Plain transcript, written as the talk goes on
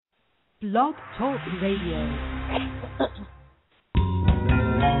Blogtalk Radio.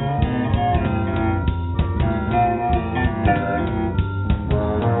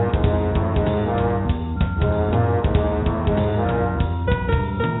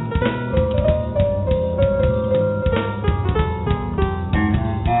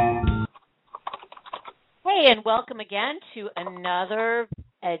 And welcome again to another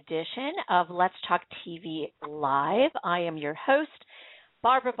edition of Let's Talk TV Live. I am your host,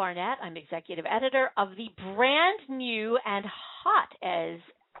 Barbara Barnett. I'm executive editor of the brand new and hot as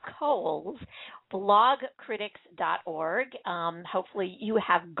coals Blogcritics.org. Hopefully you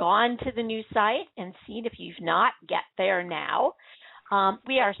have gone to the new site and seen. If you've not, get there now.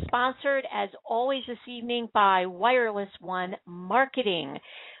 We are sponsored, as always this evening, by Wireless One Marketing.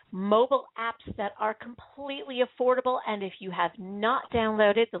 Mobile apps that are completely affordable, and if you have not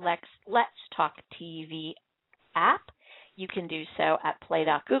downloaded the Let's Talk TV app, you can do so at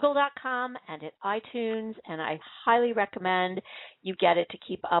play.google.com and at iTunes, and I highly recommend you get it to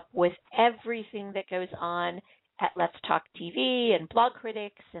keep up with everything that goes on at Let's Talk TV and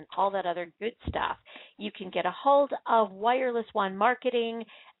Blogcritics and all that other good stuff. You can get a hold of Wireless One Marketing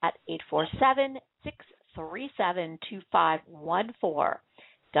at 847-637-2514.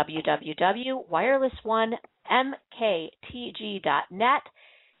 www.wireless1mktg.net.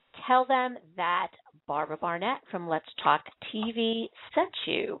 Tell them that Barbara Barnett from Let's Talk TV sent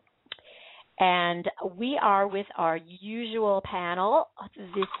you. And we are with our usual panel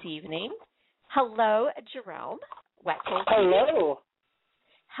this evening. Hello, Jerome. Wetzel. Hello.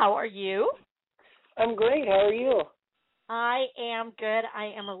 How are you? I'm great. How are you? I am good. I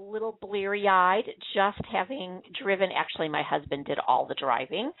am a little bleary-eyed, just having driven. Actually, my husband did all the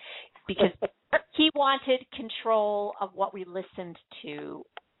driving because he wanted control of what we listened to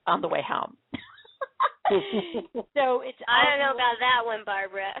on the way home. So it's. I don't know about that one,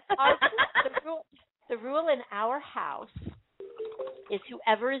 Barbara. The rule in our house is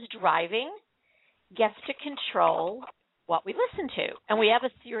whoever is driving gets to control what we listen to. And we have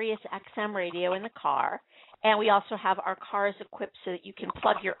a Sirius XM radio in the car. And we also have our cars equipped so that you can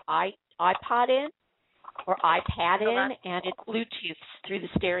plug your iPod in or iPad in, and it Bluetooths through the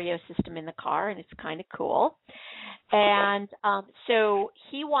stereo system in the car, and it's kind of cool. And so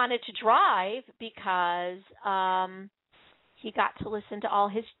he wanted to drive because he got to listen to all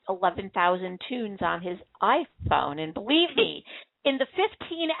his 11,000 tunes on his iPhone. And believe me, in the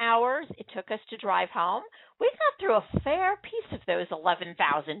 15 hours it took us to drive home, we got through a fair piece of those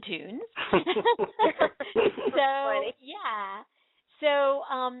 11,000 tunes. So, yeah. So,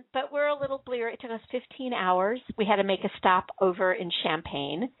 but we're a little bleary. It took us 15 hours. We had to make a stop over in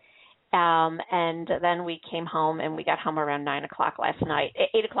Champaign. And then we came home, and we got home around 8 o'clock last night,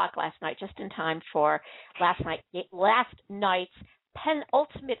 just in time for last night's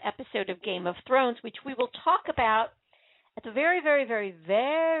penultimate episode of Game of Thrones, which we will talk about at the very, very, very,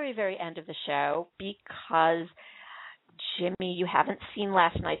 very, very end of the show, because, Jimmy, you haven't seen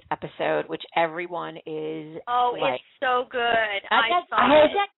last night's episode, which everyone is it's so good. I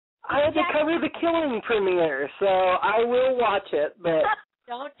had to cover the Killing premiere, so I will watch it. But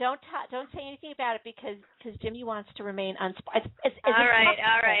don't say anything about it because Jimmy wants to remain unspoiled. All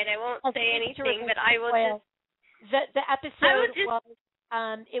right. I won't say anything, but I will just. The episode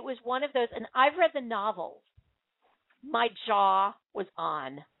it was one of those, and I've read the novels. My jaw was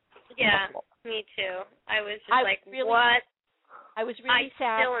on. Yeah, me too. I was just what? I was really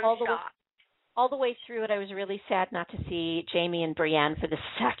sad still am shocked. All the way through it. I was really sad not to see Jamie and Brienne for the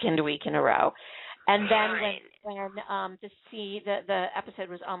second week in a row. And then when to see the episode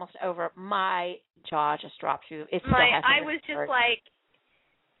was almost over, my jaw just dropped through. It still hasn't. I'm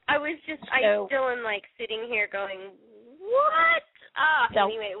still in sitting here going, what?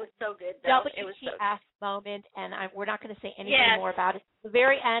 Anyway, it was so good, though. It was so good. Moment, and we're not going to say anything more about it. At the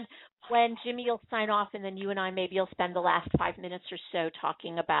very end, when Jimmy will sign off, and then you and I maybe will spend the last 5 minutes or so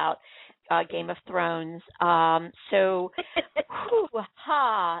talking about Game of Thrones. So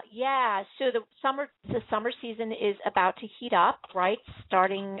the summer season is about to heat up, right?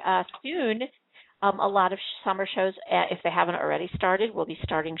 Starting soon. A lot of summer shows, if they haven't already started, will be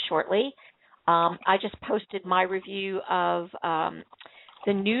starting shortly. I just posted my review of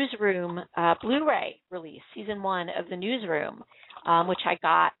the Newsroom Blu-ray release, Season 1 of the Newsroom, which I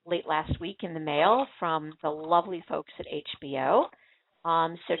got late last week in the mail from the lovely folks at HBO.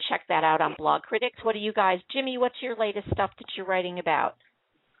 So check that out on Blogcritics. What are you guys? Jimmy, what's your latest stuff that you're writing about?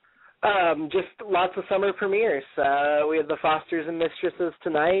 Just lots of summer premieres. We had the Fosters and Mistresses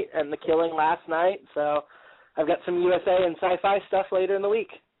tonight and the Killing last night. So I've got some USA and sci-fi stuff later in the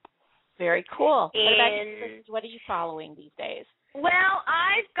week. Very cool. What are you following these days? Well,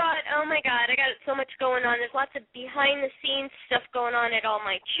 I've got, oh my much going on. There's lots of behind-the-scenes stuff going on at all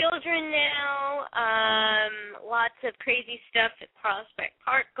my children now. Lots of crazy stuff at Prospect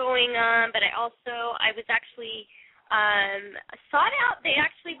Park going on. But I was actually sought out. They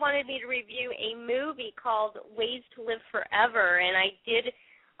actually wanted me to review a movie called Ways to Live Forever, and I did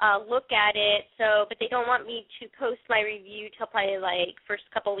look at it. But they don't want me to post my review till probably like first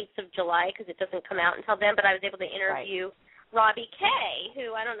couple weeks of July because it doesn't come out until then. But I was able to interview Robbie Kay,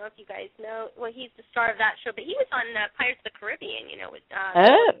 who I don't know if you guys know. Well, he's the star of that show, but he was on Pirates of the Caribbean, with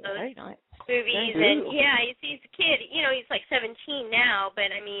very nice movies. And yeah, he's a kid. He's like 17 now.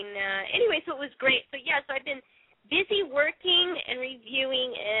 But I mean, anyway, so it was great. So yeah, so I've been busy working and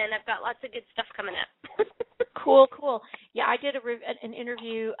reviewing, and I've got lots of good stuff coming up. Cool. Yeah, I did an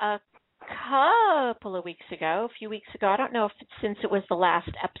interview a few weeks ago. I don't know if since it was the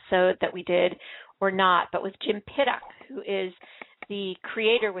last episode that we did or not, but with Jim Pittock, who is the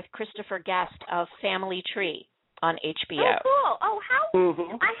creator with Christopher Guest of Family Tree on HBO. Oh, cool. Oh, how?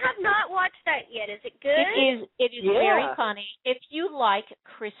 Mm-hmm. I have not watched that yet. Is it good? It is very funny. If you like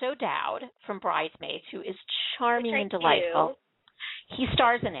Chris O'Dowd from Bridesmaids, who is charming and delightful, he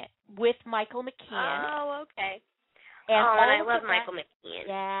stars in it with Michael McKean. Oh, okay. And I love Michael McKean.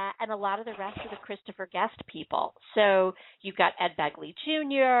 Yeah, and a lot of the rest of the Christopher Guest people. So you've got Ed Begley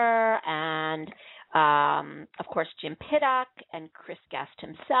Jr. and, of course, Jim Pittock and Chris Guest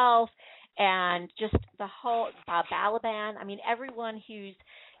himself and just the whole Bob Balaban. I mean, everyone who's,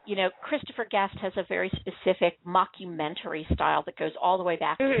 Christopher Guest has a very specific mockumentary style that goes all the way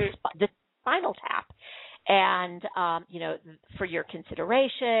back to the Spinal Tap. And, for your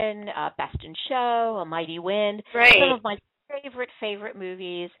consideration, Best in Show, A Mighty Wind, some of my favorite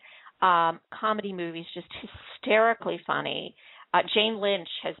movies, comedy movies, just hysterically funny. Jane Lynch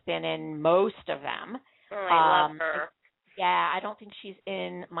has been in most of them. Oh, I love her. Yeah, I don't think she's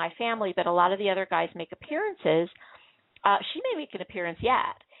in My Family, but a lot of the other guys make appearances. She may make an appearance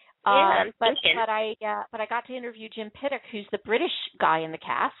yet. But I got to interview Jim Pittock, who's the British guy in the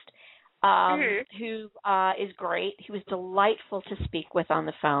cast. Who is great. He was delightful to speak with on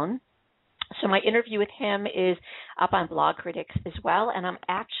the phone. So my interview with him is up on Blogcritics as well, and I'm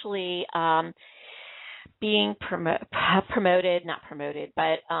actually being promoted, not promoted,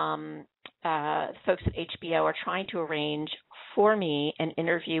 but folks at HBO are trying to arrange for me an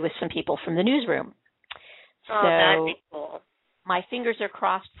interview with some people from the newsroom. Oh, that'd be cool. My fingers are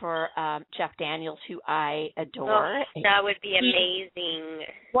crossed for Jeff Daniels, who I adore. Oh, that would be amazing.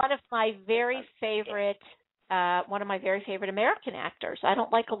 One of my very favorite American actors. I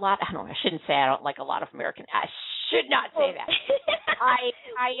shouldn't say I don't like a lot of American. I should not say that.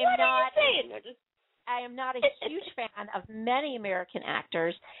 I am not a huge fan of many American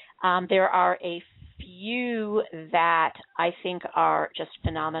actors. There are a few that I think are just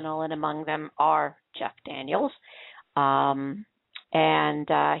phenomenal, and among them are Jeff Daniels. And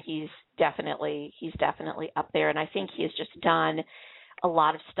he's definitely up there, and I think he has just done a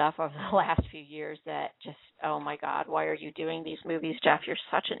lot of stuff over the last few years that just, oh my God, why are you doing these movies, Jeff? You're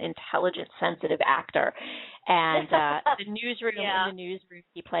such an intelligent, sensitive actor. And in the newsroom,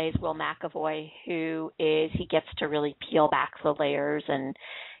 he plays Will McAvoy, he gets to really peel back the layers, and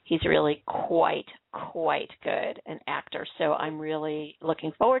he's really quite good an actor. So I'm really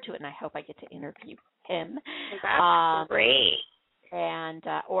looking forward to it, and I hope I get to interview him. That's great. And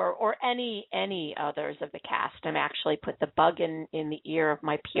or any others of the cast. I'm actually put the bug in the ear of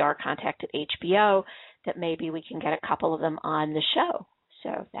my PR contact at HBO that maybe we can get a couple of them on the show.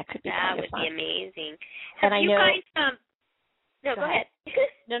 So that could be kind of fun. That would be amazing. Go ahead.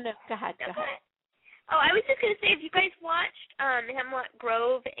 No, go ahead. Oh, I was just going to say, if you guys watched Hemlock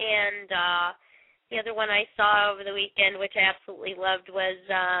Grove and the other one I saw over the weekend, which I absolutely loved, was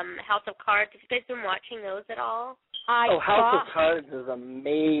House of Cards. Have you guys been watching those at all? House of Cards is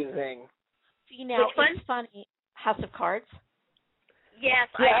amazing. See, now, it's funny. House of Cards? Yes,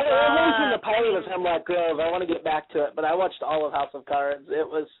 I've only seen the pilot of Hemlock Grove. I want to get back to it, but I watched all of House of Cards. It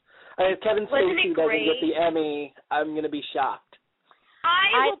was, if Kevin Spacey doesn't get the Emmy, I'm going to be shocked.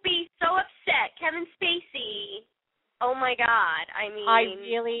 I will be so upset. Kevin Spacey. Oh my God.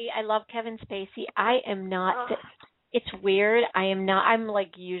 I love Kevin Spacey. I am not, it's weird. I'm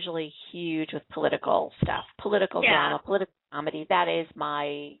like usually huge with political stuff, political drama, political comedy. That is my,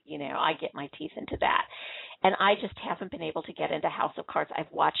 I get my teeth into that. And I just haven't been able to get into House of Cards.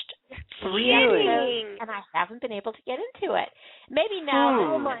 I've watched 3 episodes, and I haven't been able to get into it. Maybe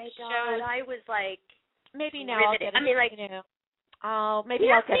now. Oh my God. I was like, maybe now riveted. I'll get it.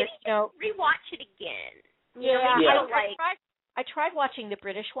 I'll get it. Rewatch it again. I tried watching the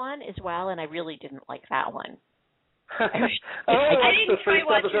British one as well, and I really didn't like that one. I watched the first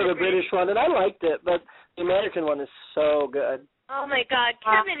episode of the British one, and I liked it, but the American one is so good. Oh, my God.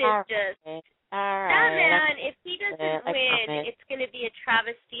 Kevin is just... That man, if he doesn't win, it's going to be a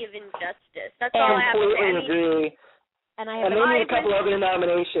travesty of injustice. That's all I have to say. I completely agree. And they need a couple other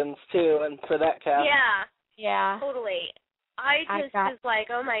nominations, too, and for that cast. Yeah. Totally. I was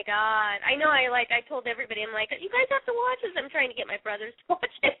like, oh, my God. I know I told everybody, I'm like, you guys have to watch this. I'm trying to get my brothers to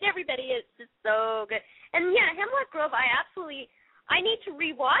watch it. Everybody is just so good. And, yeah, Hemlock Grove, I need to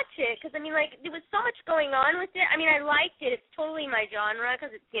rewatch it because, I mean, like, there was so much going on with it. I mean, I liked it. It's totally my genre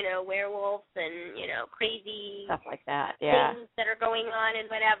because it's, werewolves and, crazy stuff like that, things that are going on and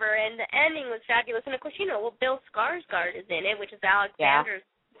whatever. And the ending was fabulous. And, of course, Bill Skarsgård is in it, which is Alexander's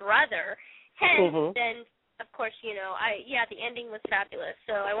brother. Hence, then, of course, the ending was fabulous.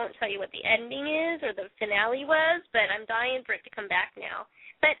 So I won't tell you what the ending is or the finale was, but I'm dying for it to come back now.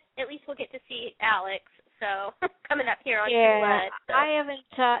 But at least we'll get to see Alex. So coming up here on Blood. So. I haven't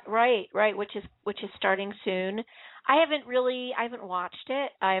right, which is starting soon. I haven't watched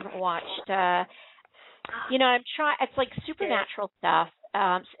it. I haven't watched I'm trying. It's like supernatural stuff,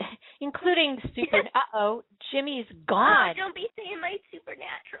 including Jimmy's gone. Don't be saying my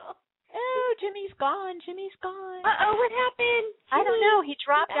supernatural. Oh, Jimmy's gone. What happened? I don't know. He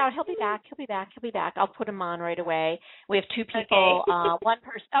dropped out. He'll be back. I'll put him on right away. We have two people. Okay. One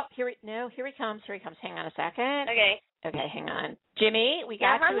person. Oh, here he comes. Hang on a second. Okay, hang on. Jimmy, we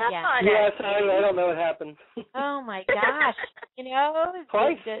got you again. Yeah, sorry, I don't know what happened. Oh my gosh.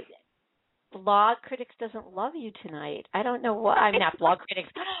 The Blogcritics doesn't love you tonight. I don't know what. I'm not Blogcritics.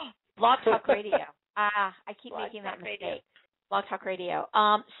 Blogtalk Radio. I keep making that mistake. Radio. Blogtalk Radio.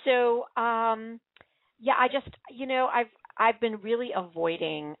 I just, I've been really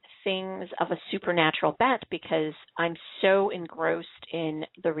avoiding things of a supernatural bent because I'm so engrossed in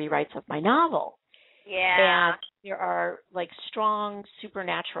the rewrites of my novel. Yeah. And there are like strong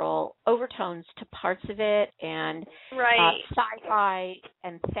supernatural overtones to parts of it and sci-fi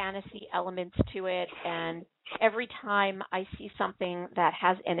and fantasy elements to it. And every time I see something that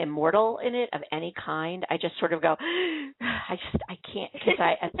has an immortal in it of any kind, I just sort of go, I can't, because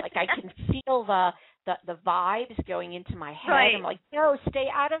I can feel the vibes going into my head. Right. I'm like, no, stay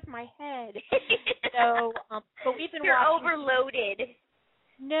out of my head. So, but we've been You're watching. overloaded.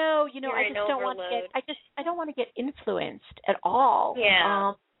 No, I just don't want to get. I don't want to get influenced at all.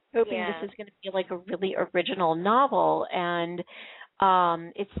 Yeah. Hoping this is going to be like a really original novel, and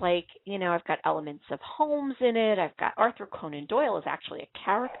it's like I've got elements of Holmes in it. I've got Arthur Conan Doyle is actually a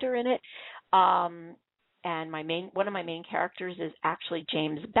character in it, and one of my main characters is actually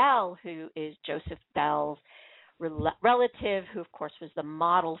James Bell, who is Joseph Bell's relative, who of course was the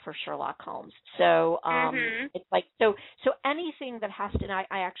model for Sherlock Holmes. So it's like so anything that has to. And I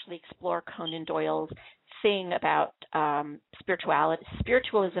actually explore Conan Doyle's thing about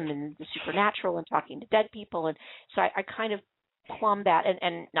spiritualism and the supernatural and talking to dead people, and so I kind of plumb that,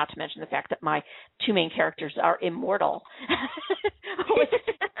 and not to mention the fact that my two main characters are immortal. Which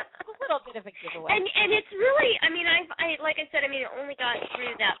is a little bit of a giveaway. And it's really, I mean, I like I said, I mean, I only got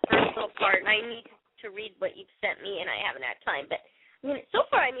through that first little part, and I need to read what you've sent me, and I haven't had time. But I mean, so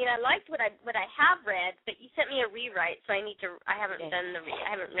far, I mean, I liked what I have read, but you sent me a rewrite, so I need to. I haven't read the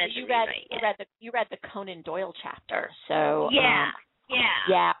rewrite yet. You read the Conan Doyle chapter, so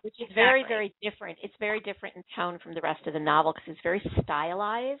which is very, very different. It's very different in tone from the rest of the novel because it's very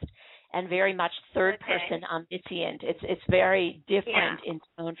stylized and very much third person omniscient. It's very different in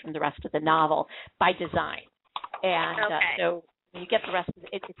tone from the rest of the novel by design, and so. When you get the rest of it,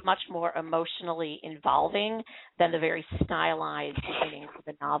 it's much more emotionally involving than the very stylized beginning of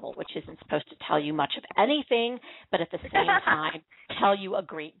the novel, which isn't supposed to tell you much of anything, but at the same time tell you a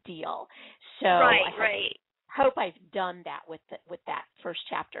great deal. So I hope I've done that with that first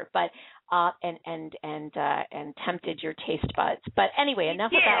chapter, but and tempted your taste buds. But anyway,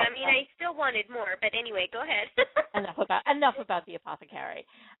 enough about. I mean, I still wanted more, but anyway, go ahead. enough about the apothecary.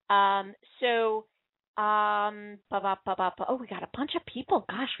 Oh, we got a bunch of people.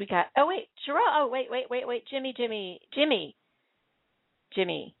 Gosh, we got. Oh wait, Jerome. Oh wait. Jimmy.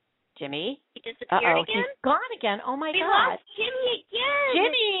 He disappeared again. He's gone again. Oh my God. We lost Jimmy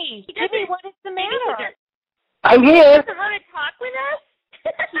again. Jimmy, what is the matter? I'm here. He doesn't want to talk with us.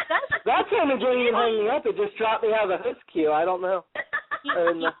 That time it didn't even hang me up. It just dropped me out of the host queue. I don't know.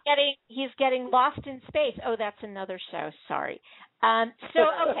 He's getting lost in space. Oh, that's another show. Sorry. So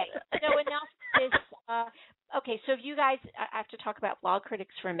enough is so you guys, I have to talk about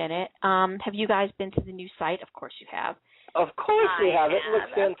Blogcritics for a minute. Have you guys been to the new site? Of course you have. Of course we have. It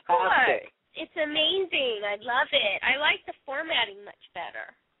looks fantastic. It's amazing. I love it. I like the formatting much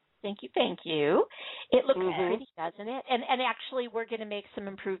better. Thank you. It looks pretty, doesn't it? And actually, we're going to make some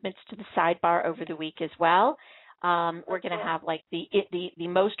improvements to the sidebar over the week as well. We're going to have like the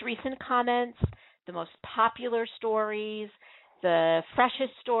most recent comments, the most popular stories, the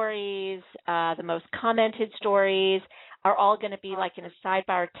freshest stories, the most commented stories are all going to be like in a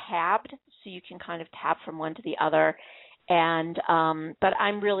sidebar tabbed, so you can kind of tab from one to the other. And but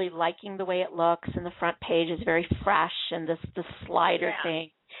I'm really liking the way it looks, and the front page is very fresh, and the slider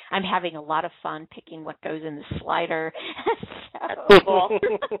thing. I'm having a lot of fun picking what goes in the slider. That's cool.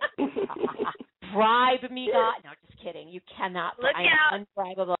 Bribe me, God. No, just kidding. You cannot. Look out.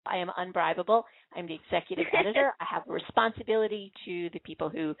 Unbribable. I am unbribable. I'm the executive editor. I have a responsibility to the people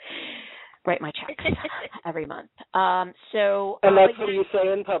who write my checks every month. And that's what you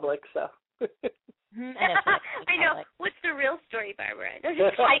say in public, so. I know. What's the real story, Barbara?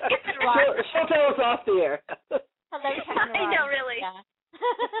 She'll tell us off the air. Hello, Technorati. I know, really. Yeah.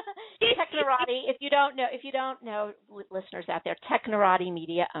 Technorati. If you don't know, listeners out there, Technorati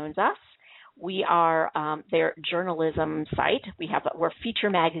Media owns us. We are their journalism site. We're a feature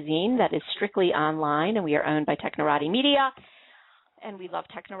magazine that is strictly online, and we are owned by Technorati Media. And we love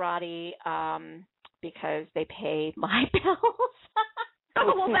Technorati because they pay my bills.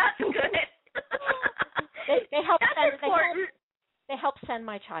 Oh, well, that's good. They help send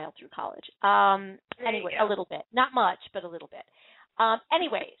my child through college. Anyway, a little bit, not much, but a little bit.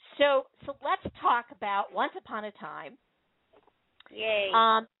 Anyway, so let's talk about Once Upon a Time. Yay!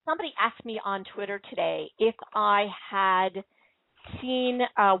 Somebody asked me on Twitter today if I had seen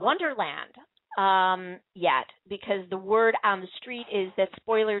Wonderland yet, because the word on the street is that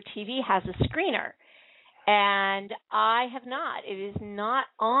Spoiler TV has a screener. And I have not. It is not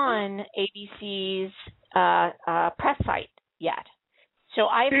on ABC's press site yet. So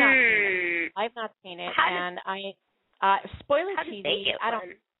I have not seen it. I have not seen it. Spoiler TV, I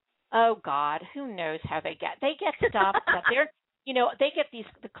don't. Oh God, who knows how they get? They get stuff that they're, they get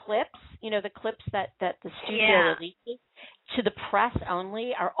the clips that the studio releases to the press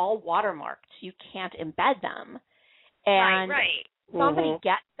only are all watermarked. So you can't embed them. And right. Somebody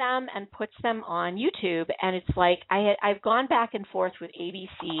gets them and puts them on YouTube, and it's like I've gone back and forth with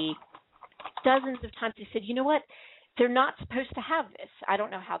ABC dozens of times. They said, you know what? They're not supposed to have this. I don't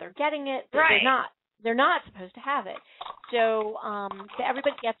know how they're getting it. But They're not supposed to have it. So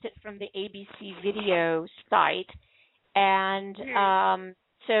everybody gets it from the ABC video site, and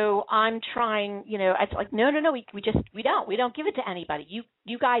so I'm trying. It's like no. We don't give it to anybody.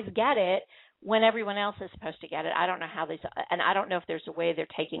 You guys get it when everyone else is supposed to get it. I don't know how and I don't know if there's a way they're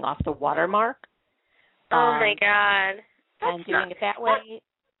taking off the watermark. Oh my God. And doing it that way.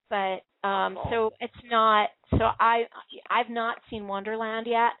 But so it's not. So I've not seen Wonderland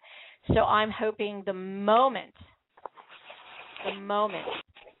yet. So I'm hoping the moment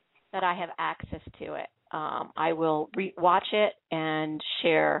that I have access to it, I will watch it and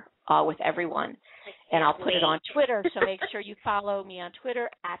share with everyone. And I'll put it on Twitter, so make sure you follow me on Twitter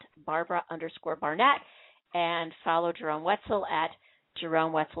at Barbara_Barnett, and follow Jerome Wetzel at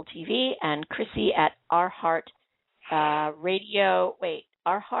Jerome Wetzel TV, and Chrissy at Our Radio. Wait,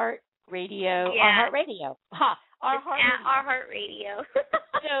 Our Radio. Yeah. Our Heart Radio. Ha! Our Heart Radio.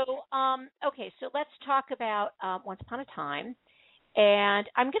 So, okay, so let's talk about Once Upon a Time. And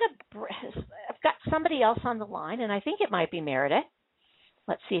I've got somebody else on the line, and I think it might be Meredith.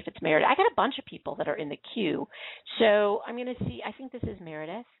 Let's see if it's Meredith. I got a bunch of people that are in the queue. So I'm going to see. I think this is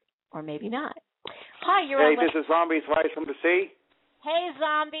Meredith, or maybe not. Hi, you're on. Hey, this is Zombie. It's Rice from the Sea. Hey,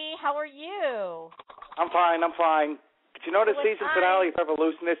 Zombie. How are you? I'm fine. Did you know the season finale of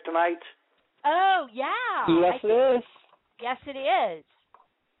Revolution is tonight? Oh, yeah. Yes, it is. Yes, it is.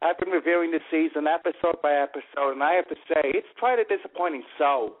 I've been reviewing the season episode by episode, and I have to say, it's quite a disappointing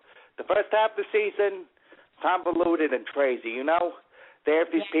show. The first half of the season, convoluted and crazy, They have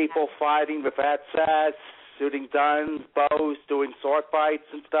these people fighting with ATSAS, shooting guns, bows, doing sword fights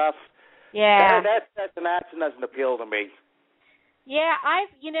and stuff. Yeah. That doesn't appeal to me. Yeah, I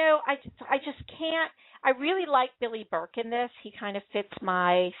just can't. I really like Billy Burke in this. He kind of fits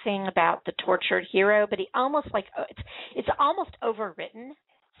my thing about the tortured hero, but he almost it's almost overwritten.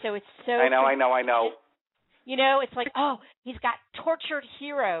 So it's so. I know. It's like, he's got tortured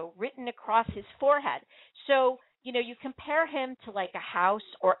hero written across his forehead. So, you compare him to like a House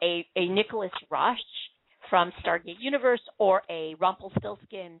or a Nicholas Rush from Stargate Universe or a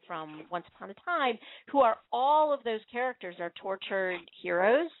Rumpelstiltskin from Once Upon a Time, who are all of those characters are tortured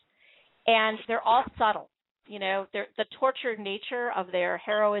heroes, and they're all subtle. The tortured nature of their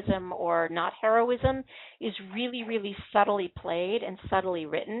heroism or not heroism is really, really subtly played and subtly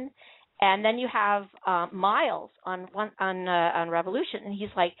written. And then you have Miles on Revolution, and he's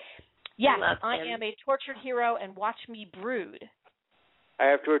like, yes, I am a tortured hero, and watch me brood. I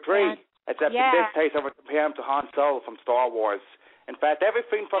have to agree. Except in this case, I would compare him to Han Solo from Star Wars. In fact,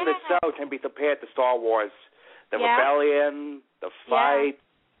 everything from this show can be compared to Star Wars. The rebellion, the fight,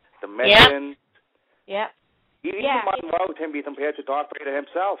 the mission. Yep. Even Monroe can be compared to Darth Vader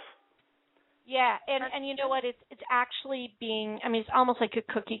himself. Yeah, and you know what? It's actually it's almost like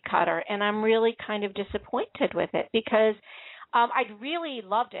a cookie cutter, and I'm really kind of disappointed with it because I'd really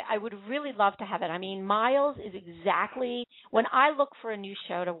loved it. I would really love to have it. I mean, Miles is exactly, when I look for a new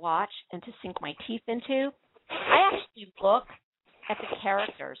show to watch and to sink my teeth into, I actually look at the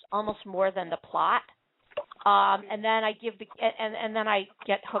characters almost more than the plot. And then I and then I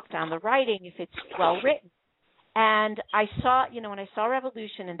get hooked on the writing if it's well written. And I saw, when I saw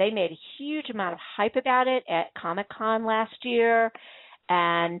Revolution, and they made a huge amount of hype about it at Comic-Con last year,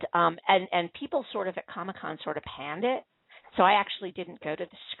 and people sort of at Comic-Con sort of panned it. So I actually didn't go to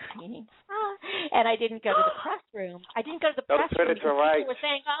the screening, and I didn't go to the press room. I didn't go to the press room because people were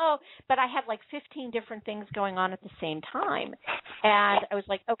saying, but I had like 15 different things going on at the same time. And I was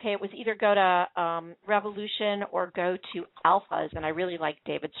like, okay, it was either go to Revolution or go to Alphas, and I really liked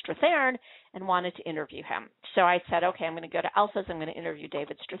David Strathairn and wanted to interview him. So I said, okay, I'm going to go to Alphas, I'm going to interview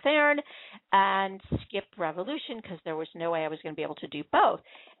David Strathairn and skip Revolution because there was no way I was going to be able to do both.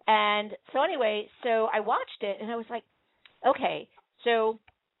 And so anyway, so I watched it, and I was like, okay, so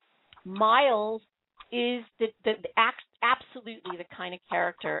Miles is absolutely the kind of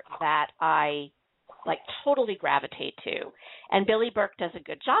character that I totally gravitate to, and Billy Burke does a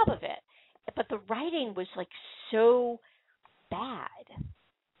good job of it. But the writing was so bad.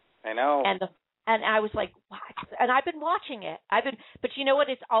 I know. And I was like, what? And I've been watching it. But you know what?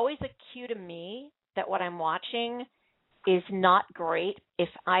 It's always a cue to me that what I'm watching is not great if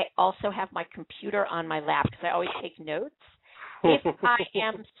I also have my computer on my lap, because I always take notes. If I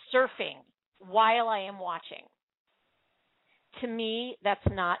am surfing while I am watching, to me, that's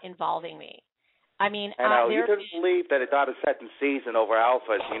not involving me. I mean, I know. You couldn't believe that it got a second season over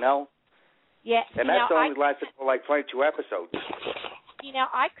Alphas, Yeah. And that's only lasted for 22 episodes.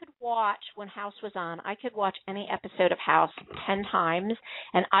 I could watch, when House was on, I could watch any episode of House 10 times,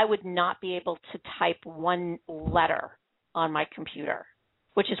 and I would not be able to type one letter on my computer,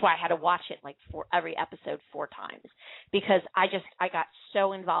 which is why I had to watch it for every episode 4 times, because I got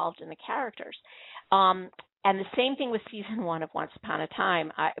so involved in the characters. And the same thing with season 1 of Once Upon a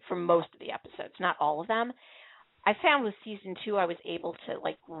Time, for most of the episodes, not all of them. I found with season 2 I was able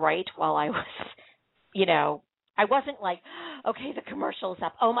to write while I was, I wasn't okay, the commercial is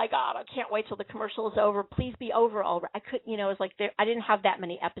up. Oh my God, I can't wait till the commercial is over. Please be over already. I couldn't, it was I didn't have that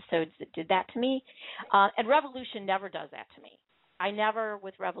many episodes that did that to me. And Revolution never does that to me. I never,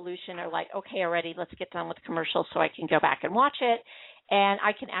 with Revolution, are okay, already, let's get done with the commercial so I can go back and watch it. And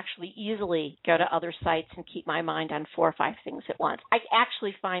I can actually easily go to other sites and keep my mind on 4 or 5 things at once. I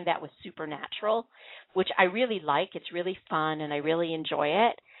actually find that with Supernatural, which I really like. It's really fun, and I really enjoy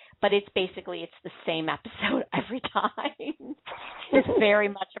it. But it's the same episode every time. It's very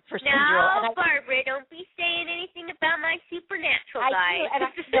much a procedural. No, Barbara, don't be saying anything about my Supernatural guys. And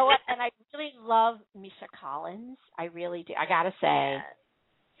you know what? And I really love Misha Collins. I really do. I gotta say,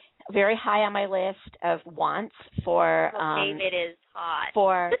 very high on my list of wants for. David is hot.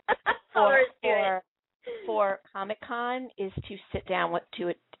 For Comic-Con is to sit down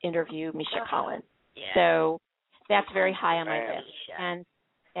to interview Misha Collins. Yeah. So that's very high on my list. Misha.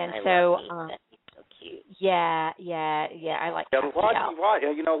 And I so, love he's so cute. Yeah, I like that.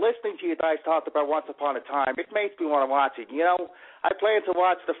 Listening to you guys talk about Once Upon a Time, it makes me want to watch it. I planned to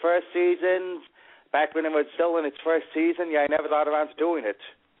watch the first season back when it was still in its first season. I never thought around to doing it.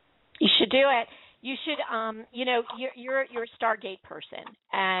 You should do it. You should, you're a Stargate person,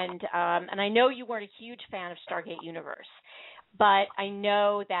 and I know you weren't a huge fan of Stargate Universe. But I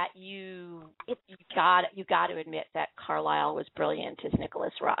know that you got to admit that Carlisle was brilliant as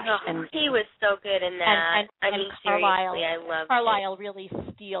Nicholas Rush. Oh, and he was so good in that. And Carlisle, seriously, I loved Carlisle really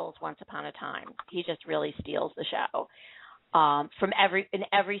steals Once Upon a Time. He just really steals the show. Lana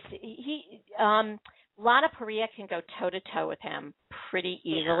Parrilla can go toe to toe with him pretty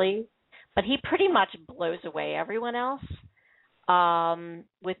easily, but he pretty much blows away everyone else.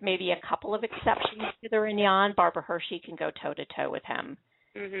 With maybe a couple of exceptions to the Rignon, Barbara Hershey can go toe-to-toe with him.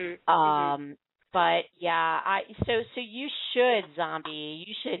 Mm-hmm. But, so you should, Zombie,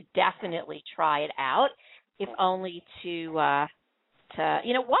 you should definitely try it out, if only to watch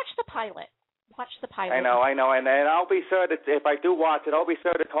the pilot. Watch the pilot. I know, and I'll be sure that if I do watch it, I'll be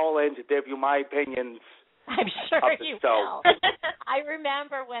sure to call in to give you my opinions I'm sure up the you stove. will. I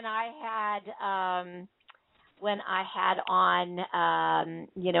remember when I had on,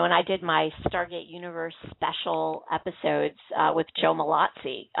 and I did my Stargate Universe special episodes with Joe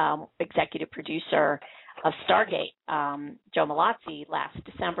Malazzi, executive producer of Stargate, Joe Malazzi, last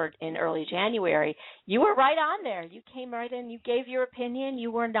December in early January. You were right on there. You came right in. You gave your opinion.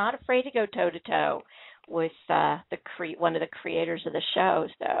 You were not afraid to go toe-to-toe with one of the creators of the show.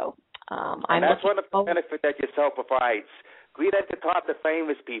 So and that's one of the benefits that your show provides. Greet at the top the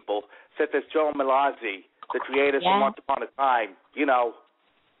famous people, such as Joe Malazzi, the creators from Once Upon a Time,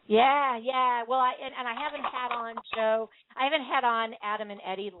 Yeah. Well, I haven't had on Joe. I haven't had on Adam and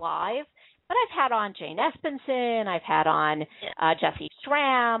Eddie live, but I've had on Jane Espenson. I've had on Jesse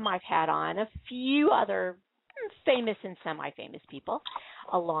Schramm. I've had on a few other famous and semi-famous people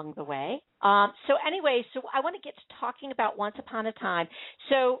along the way. So anyway, I want to get to talking about Once Upon a Time.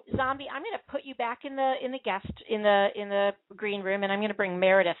 So Zombie, I'm going to put you back in the green room, and I'm going to bring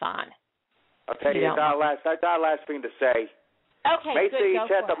Meredith on. Okay, I got last thing to say. Okay, Make sure you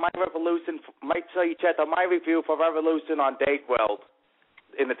check out my review for Revolution on Date World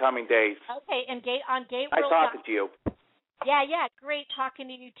in the coming days. Okay, and on Gate World. Nice talking to you. Yeah, great talking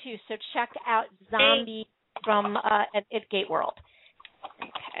to you too. So check out Zombie from at Gate World.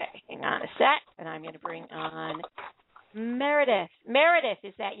 Okay, hang on a sec, and I'm going to bring on Meredith. Meredith,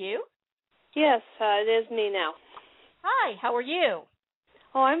 is that you? Yes, it is me now. Hi, how are you?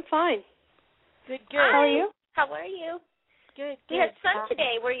 Oh, I'm fine. Good. Hi. How are you? How are you? Good. We had sun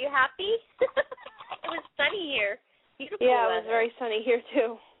today. Were you happy? It was sunny here. Beautiful Yeah, weather. It was very sunny here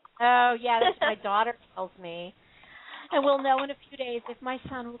too. Oh, yeah, that's what my daughter tells me. And we'll know in a few days if my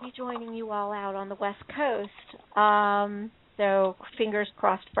son will be joining you all out on the West Coast. So fingers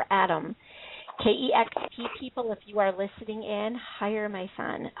crossed for Adam. KEXP people, if you are listening in, hire my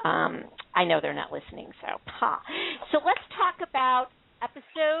son. I know they're not listening, so So let's talk about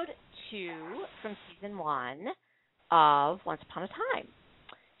episode 2 from season 1 of Once Upon a Time.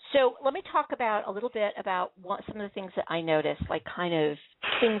 So let me talk about a little bit about some of the things that I noticed, like kind of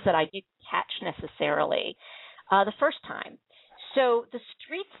things that I didn't catch necessarily the first time. So the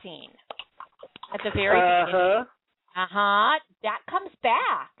street scene at the very beginning. That comes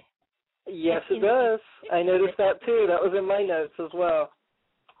back. Yes, it does. I noticed that too. That was in my notes as well.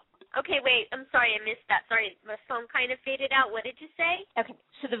 Okay, wait. I'm sorry, I missed that. Sorry, my phone kind of faded out. What did you say? Okay,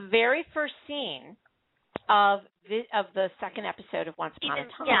 so the very first scene of the second episode of Once Upon a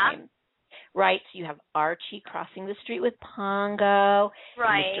Time, right? So you have Archie crossing the street with Pongo,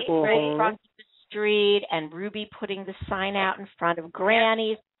 right? Mr. Gray crossing the street, and Ruby putting the sign out in front of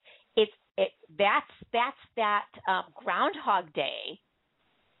Granny's. That's that Groundhog Day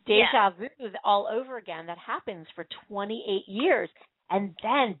deja vu all over again that happens for 28 years, and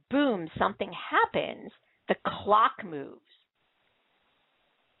then boom, something happens. The clock moves.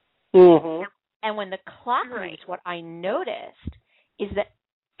 Mm-hmm. And when the clock moves, what I noticed is that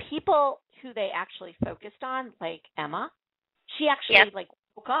people who they actually focused on, like Emma, she actually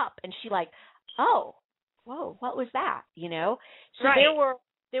woke up and she oh, whoa, what was that? So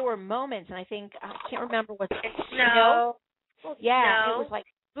there were moments, and I think I can't remember what Snow. It was like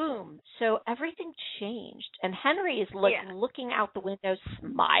boom. So everything changed, and Henry is looking out the window,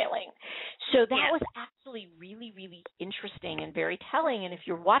 smiling. So that was actually really, really interesting and very telling. And if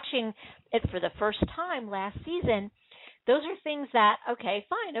you're watching it for the first time last season, those are things that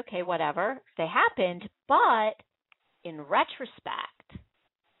whatever, they happened, but in retrospect,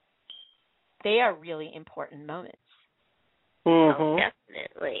 they are really important moments. Mm-hmm. Oh,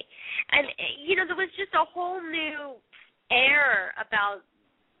 definitely. And, there was just a whole new air about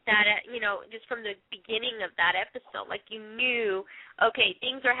that, just from the beginning of that episode. Like, you knew, okay,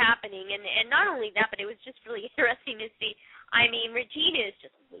 things are happening. And not only that, but it was just really interesting to see. I mean, Regina is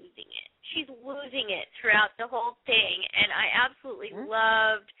just losing it. She's losing it throughout the whole thing. And I absolutely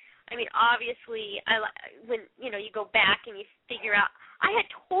loved, obviously, when, you go back and you figure out, I had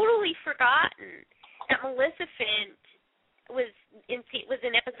totally forgotten that Melissa Fint was in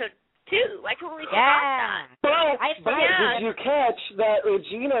episode 2. I totally forgot that. But did you catch that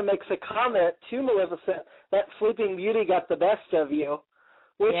Regina makes a comment to Maleficent that Sleeping Beauty got the best of you?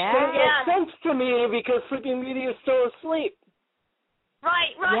 Which doesn't make sense to me because Sleeping Beauty is still asleep.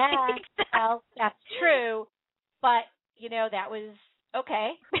 Right. Yeah, well, that's true. But, that was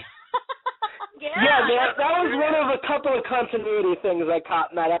okay. That was one of a couple of continuity things I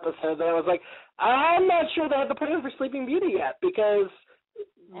caught in that episode that I was like, I'm not sure they had the plan for Sleeping Beauty yet because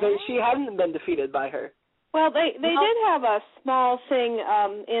she hadn't been defeated by her. Well, they did have a small thing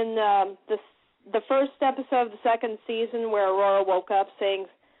in the first episode of the second season where Aurora woke up saying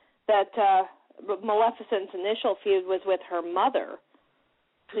that Maleficent's initial feud was with her mother.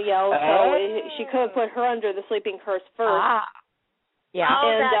 You know, so she could have put her under the sleeping curse first. Yeah.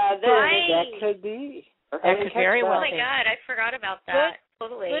 That's right. That could be. That could very well be. Oh my God, I forgot about that.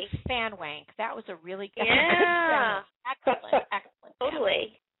 Totally. Good fan wank. That was a really good. Yeah. Excellent.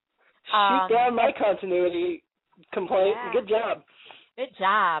 Totally. Shoot down my continuity complaint. Yeah. Good job. Good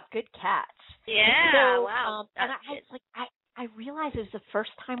job. Good catch. Yeah. So, Wow. And I realized it was the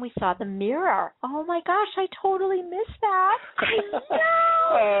first time we saw the mirror. Oh my gosh, I totally missed that. I know.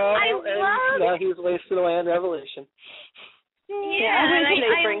 I love. Now he's wasted away on Revolution. Yeah, I wish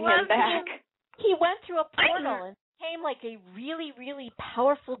they bring him back. He went through a portal and became like a really, really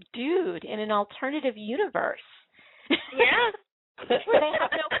powerful dude in an alternative universe. Yeah. Where they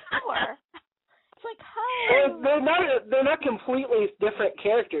have no power. It's like, Well, they're not completely different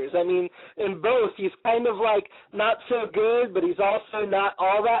characters. I mean, in both, he's kind of like not so good, but he's also not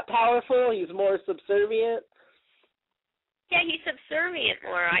all that powerful. He's more subservient. Yeah, he's subservient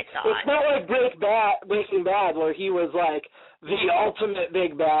more, I thought. It's not like Breaking Bad, where he was like the ultimate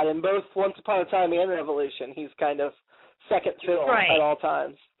big bad. In both Once Upon a Time and Revolution, he's kind of second fiddle at all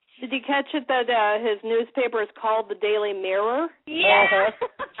times. Did you catch it that his newspaper is called the Daily Mirror? Yeah.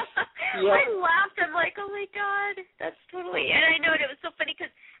 Yep. I laughed. I'm like, oh my God, that's totally. And I know it was so funny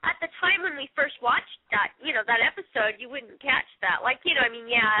because at the time when we first watched that, that episode, you wouldn't catch that. Like, I mean,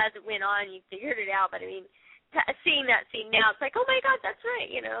 yeah, as it went on, you figured it out. But I mean, seeing that scene now, it's like, oh my God, that's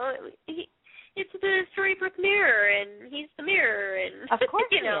right. It's the Storybrooke mirror, and he's the mirror, and of course,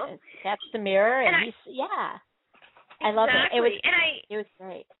 he is. That's the mirror, and he's I love it. It was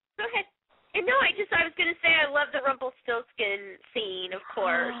great. Go ahead. And no, I was going to say I love the Rumpelstiltskin scene, of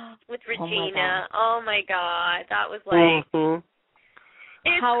course, with Regina. Oh my God, that was like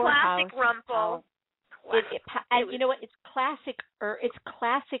it's classic Rumpel. And you know what? It's classic. It's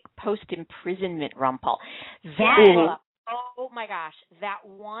classic post-imprisonment Rumpel. That oh my gosh, that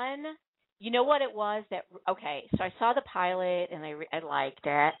one. You know what it was? So I saw the pilot and I liked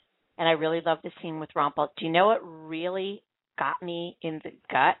it, and I really loved the scene with Rumpel. Do you know what really got me in the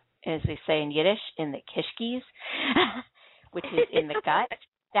gut, as they say in Yiddish, in the kishkis, which is in the gut?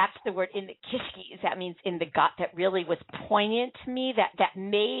 That's the word, in the kishkis. That means in the gut. That really was poignant to me. That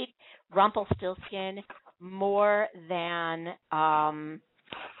made Rumpelstiltskin more than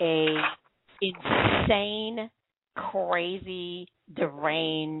a insane, crazy,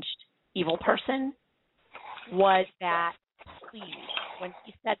 deranged, evil person. Was that, please, when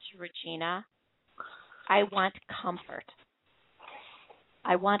he said to Regina, I want comfort.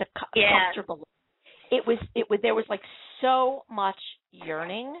 I want a comfortable. It was. There was like so much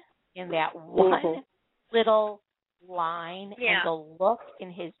yearning in that one little line and the look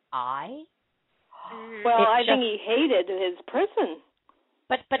in his eye. Well, I think he hated his prison.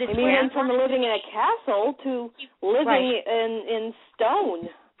 But it's he went from living in a castle to living in stone.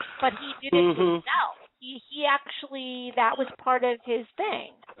 But he did it himself. He actually, that was part of his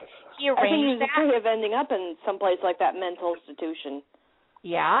thing. He arranged I think he was that. afraid of ending up in someplace like that mental institution.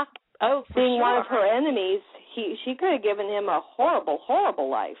 Yeah. Oh, for being sure. one of her enemies, she could have given him a horrible, horrible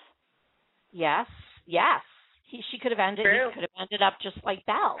life. Yes. She could have ended. True. He could have ended up just like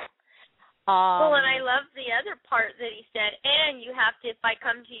Belle. Well, and I love the other part that he said, and you have to, if I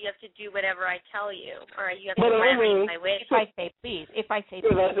come to you, you have to do whatever I tell you, or you have to grant my wish. If I say please.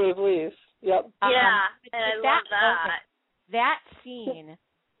 Yep. Yeah, and I love that. That scene,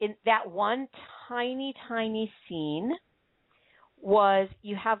 in that one tiny, tiny scene, was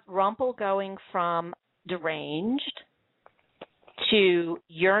you have Rumpel going from deranged to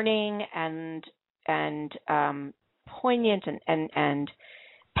yearning and poignant and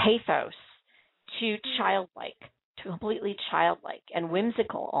pathos to childlike, to completely childlike and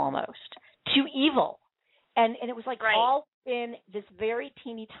whimsical almost, to evil. And it was like all in this very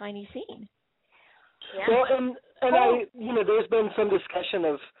teeny tiny scene. Yeah. Well, and there's been some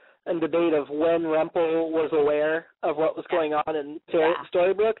discussion and debate of when Rumpel was aware of what was going on in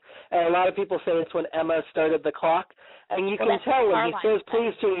Storybrooke, and a lot of people say it's when Emma started the clock. And you can tell when he says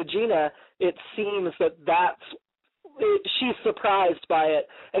please to Regina, it seems she's surprised by it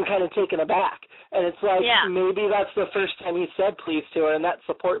and kind of taken aback. And it's like maybe that's the first time he said please to her, and that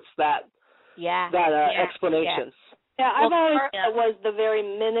supports that explanation. Yeah, I've always thought it was the very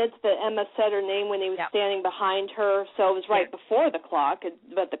minute that Emma said her name when he was standing behind her, so it was right before the clock,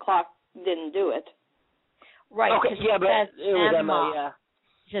 but the clock didn't do it. Right. Okay, but it was Emma,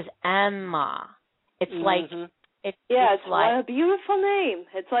 It says Emma. It's like... It's like a beautiful name.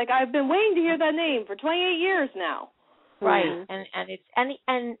 It's like I've been waiting to hear that name for 28 years now. Right.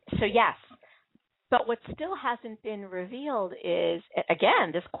 And so yes, But what still hasn't been revealed is,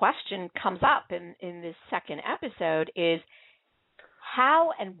 again, this question comes up in this second episode, is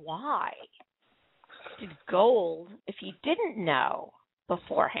how and why did Gold, if he didn't know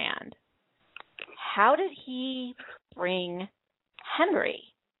beforehand, how did he bring Henry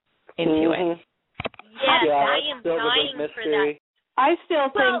into it? Yes, I am dying for that. I still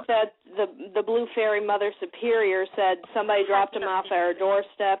think that the Blue Fairy Mother Superior said somebody dropped him off at her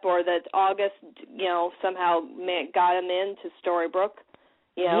doorstep, or that August, somehow got him into Storybrooke,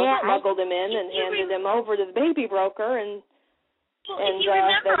 smuggled him in and handed him over to the baby broker, and then he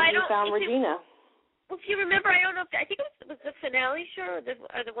found Regina. Well, if you remember, I don't know I think it was the finale show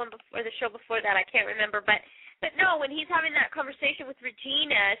or the one before, the show before that. I can't remember, but no, when he's having that conversation with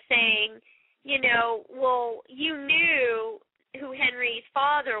Regina, saying, well, you knew who Henry's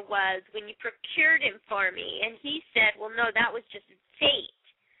father was when you procured him for me, and he said, well, no, that was just fate.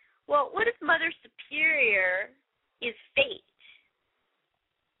 Well, what if Mother Superior is fate?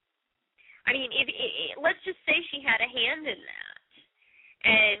 I mean, let's just say she had a hand in that,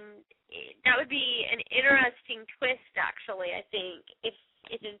 and that would be an interesting twist, actually, I think, if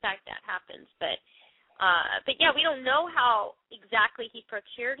in fact that happens. But yeah, we don't know how exactly he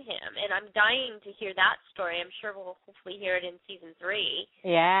procured him, and I'm dying to hear that story. I'm sure we'll hopefully hear it in season 3.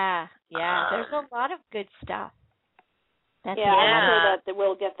 Yeah. There's a lot of good stuff. I'm sure that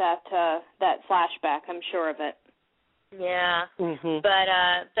we'll get that flashback. I'm sure of it. Yeah. Mm-hmm. But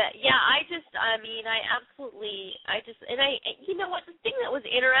yeah, you know what, the thing that was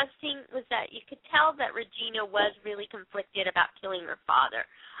interesting was that you could tell that Regina was really conflicted about killing her father.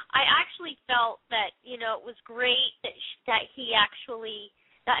 I actually felt that, it was great that she actually,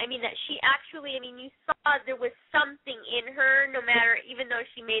 you saw there was something in her, no matter, even though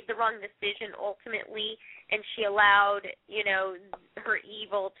she made the wrong decision ultimately, and she allowed, her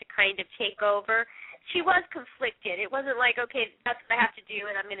evil to kind of take over. She was conflicted. It wasn't like, okay, that's what I have to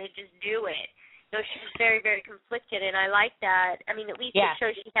do, and I'm going to just do it. No, she was very, very conflicted, and I like that. I mean, at least it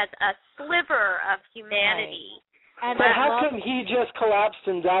shows she has a sliver of humanity. Right. But how come he just collapsed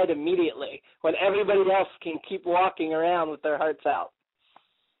and died immediately when everybody else can keep walking around with their hearts out?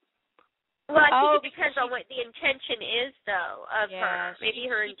 Well, I think it depends on what the intention is, though, of her. Maybe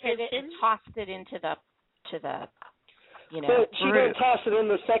her intention. She tossed it into the But she didn't toss it in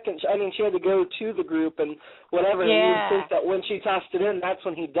the second. She had to go to the group and whatever. Yeah. And you would think that when she tossed it in, that's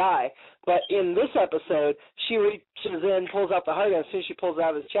when he'd die. But in this episode, she reaches in, pulls out the heart, and as soon as she pulls it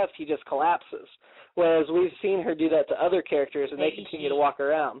out of his chest, he just collapses. Whereas we've seen her do that to other characters, and they continue to walk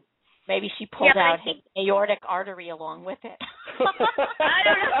around. Maybe she pulled out his aortic artery along with it. I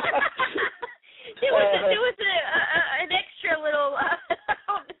don't know. There was an extra little. I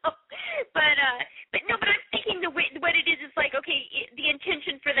don't know, but no. But I'm thinking what it is like. Okay, the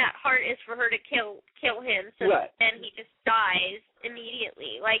intention for that heart is for her to kill him, so then he just dies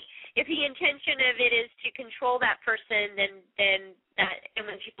immediately. Like if the intention of it is to control that person, then that, and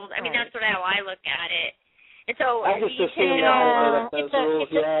when she pulls, that's how I look at it. And so I just assume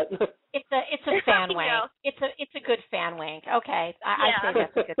it's a fan wank. It's a good fan wank. Okay, I say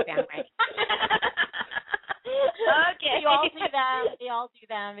that's a good fan wank. Okay, they all do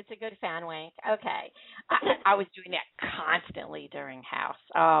them. It's a good fan wank. Okay, I was doing that constantly during House,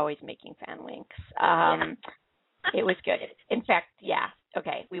 always making fan wanks. It was good. In fact,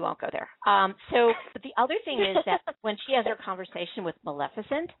 okay, we won't go there. But the other thing is that when she has her conversation with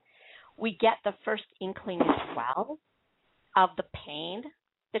Maleficent, we get the first inkling as well of the pain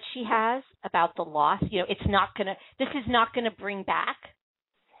that she has about the loss. This is not gonna bring back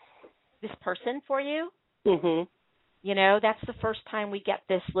this person for you. Mhm. That's the first time we get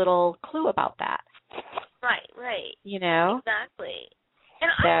this little clue about that. Right. Exactly.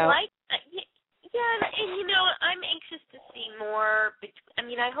 And I like and I'm anxious to see more.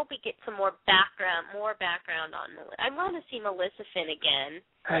 I hope we get some more background on Melissa. I want to see Maleficent again.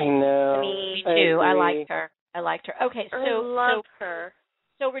 I know. Me too. I liked her. Okay, I love her.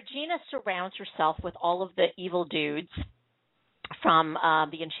 So Regina surrounds herself with all of the evil dudes from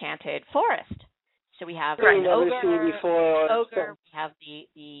the Enchanted Forest. So we have an ogre. We have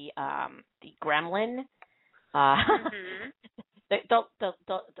the gremlin. The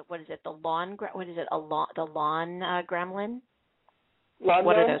what is it? The lawn. What is it? The lawn gremlin.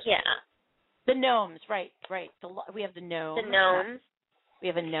 What are those? Yeah. The gnomes. Right. We have the gnomes. The gnomes. We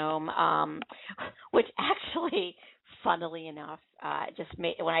have a gnome, which actually, funnily enough, just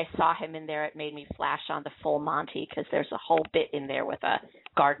made, when I saw him in there, it made me flash on the Full Monty, because there's a whole bit in there with a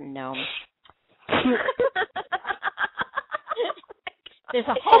garden gnome. There's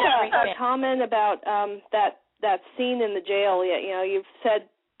a whole comment about that scene in the jail. You've said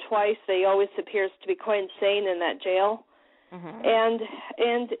twice. He always appears to be quite insane in that jail. Mm-hmm. And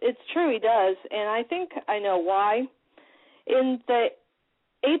it's true, he does. And I think I know why. In the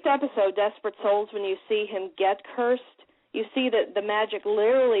 8th episode, Desperate Souls, when you see him get cursed, you see that the magic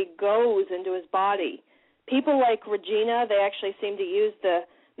literally goes into his body. People like Regina, they actually seem to use the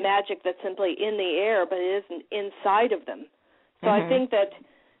magic that's simply in the air, but it isn't inside of them. So I think that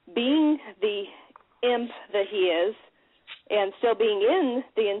being the imp that he is, and still being in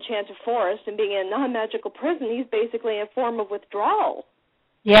the Enchanted Forest and being in a non-magical prison, he's basically in a form of withdrawal.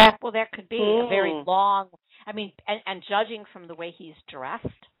 Yeah, well, that could be a very long, I mean, and judging from the way he's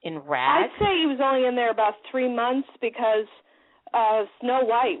dressed in rags. I'd say he was only in there about 3 months because Snow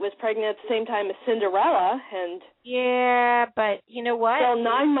White was pregnant at the same time as Cinderella, and yeah, but you know what? Still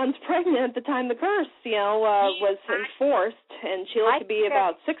 9 months pregnant at the time the curse, was enforced, and she looked to be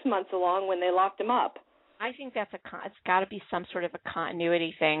about 6 months along when they locked him up. I think it's got to be some sort of a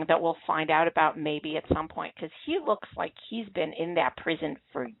continuity thing that we'll find out about maybe at some point, because he looks like he's been in that prison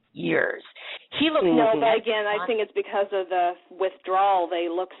for years. He looks. No, but again, I think it's because of the withdrawal. They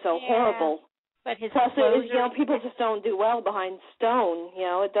look so horrible. But his plus, people just don't do well behind stone.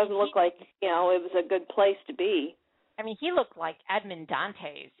 It doesn't look like it was a good place to be. I mean, he looked like Edmond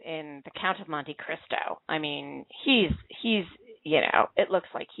Dantes in The Count of Monte Cristo. I mean, he's it looks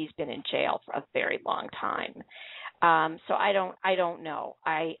like he's been in jail for a very long time. So I don't know.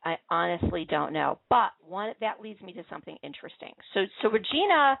 I honestly don't know. But that leads me to something interesting. So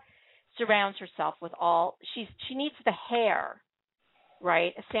Regina surrounds herself with she needs the hair,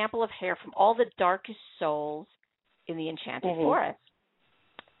 right? A sample of hair from all the darkest souls in the Enchanted Forest.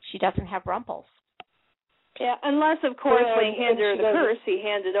 She doesn't have Rumples. Yeah, unless, of course, when he handed her the curse, he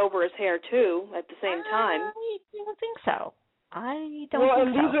handed over his hair, too, at the same time. I don't think so. I don't well,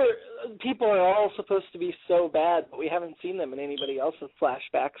 think and these people are all supposed to be so bad, but we haven't seen them in anybody else's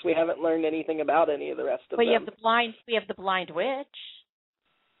flashbacks. We haven't learned anything about any of the rest of them. We have the blind witch.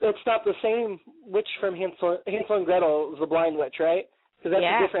 It's not the same witch from Hansel and Gretel, the blind witch, right? Because that's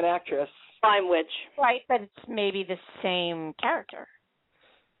a different actress. Blind witch. Right, but it's maybe the same character.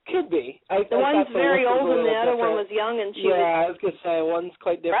 Could be. The one's very old and the other one was young, and she was... I was going to say, one's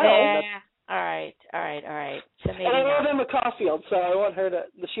quite different. Yeah. All right. So maybe and I know Emma Caulfield, so I want her to...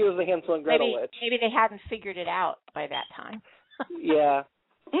 She was the Hansel and Gretel witch. Maybe they hadn't figured it out by that time. Yeah.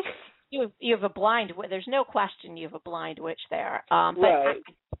 You have a blind... There's no question you have a blind witch there. Right.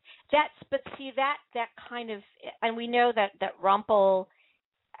 That kind of... And we know that Rumpel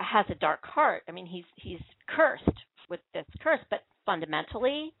has a dark heart. I mean, he's cursed with this curse, but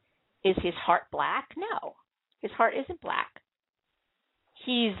fundamentally, is his heart black? No. His heart isn't black.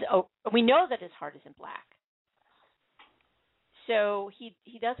 We know that his heart isn't black. So he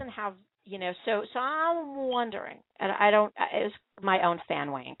doesn't have, so I'm wondering, and it was my own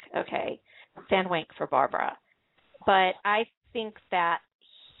fan wank, okay? Fan wank for Barbara. But I think that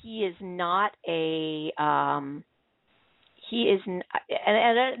he is not and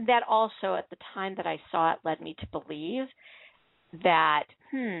that also at the time that I saw it led me to believe that,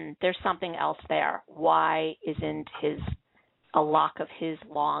 there's something else there. Why isn't a lock of his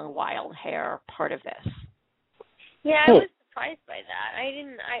long, wild hair part of this? Yeah, I was surprised by that.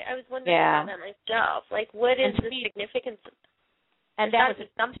 I was wondering about that myself. Like, what is the significance of that? And that was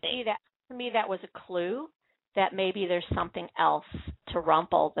something to me that was a clue that maybe there's something else to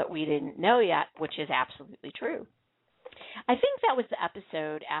Rumpel that we didn't know yet, which is absolutely true. I think that was the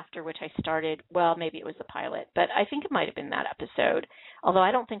episode after which I started, well, maybe it was the pilot, but I think it might have been that episode, although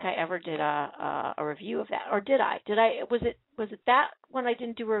I don't think I ever did a review of that. Or did I? Was it that when I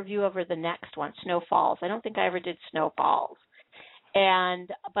didn't do a review over the next one, Snow Falls? I don't think I ever did Snow Falls.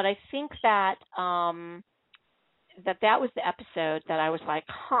 But I think that that was the episode that I was like,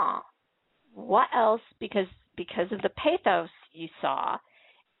 what else? Because of the pathos you saw,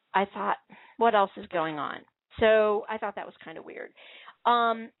 I thought, what else is going on? So I thought that was kind of weird.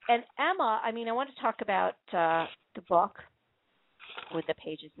 And Emma, I want to talk about the book with the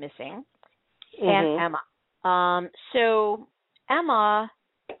pages missing and Emma. So Emma,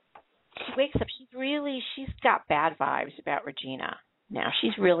 she wakes up. She's got bad vibes about Regina now.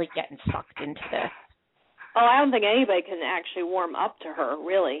 She's really getting sucked into this. Oh, I don't think anybody can actually warm up to her,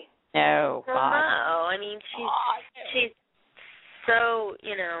 really. No. No, she's so,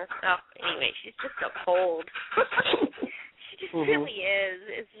 anyway, she's just so cold. She just really is.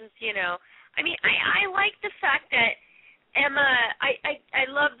 It's just, I like the fact that Emma, I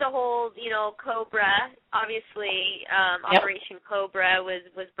love the whole, Cobra, obviously, Operation Cobra was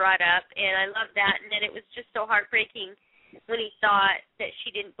brought up, and I love that, and then it was just so heartbreaking when he thought that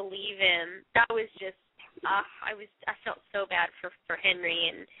she didn't believe him. That was just I felt so bad for Henry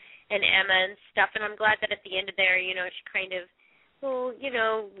and Emma and stuff, and I'm glad that at the end of there, you know, she kind of, well, you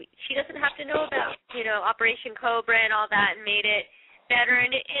know, she doesn't have to know about, you know, Operation Cobra and all that, and made it better.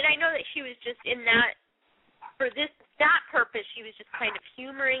 And I know that she was just in that, for that purpose, she was just kind of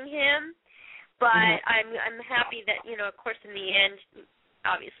humoring him. But I'm happy that, you know, of course, in the end,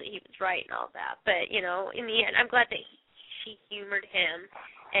 obviously he was right and all that. But, you know, in the end, I'm glad that she humored him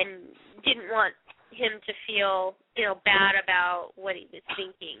and didn't want him to feel, you know, bad about what he was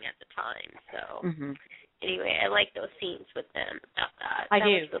thinking at the time. So, anyway, I like those scenes with them about that. I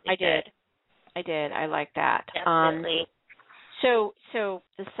did. I like that. Definitely. So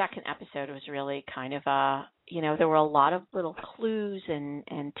the second episode was really kind of you know, there were a lot of little clues and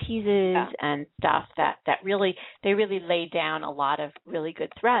teases and stuff that really laid down a lot of really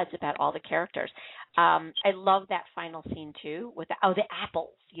good threads about all the characters. I love that final scene too with the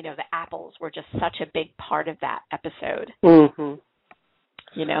apples. You know, the apples were just such a big part of that episode.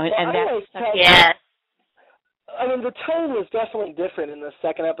 You know, and yes. I mean, the tone was definitely different in the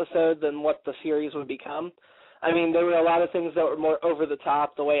second episode than what the series would become. I mean, there were a lot of things that were more over the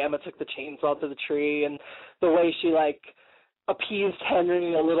top, the way Emma took the chainsaw to the tree and the way she, like, appeased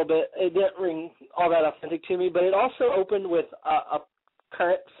Henry a little bit. It didn't ring all that authentic to me, but it also opened with a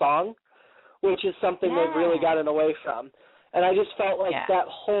current song, which is something they've really gotten away from. And I just felt like that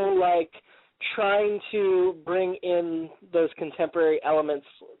whole, like, trying to bring in those contemporary elements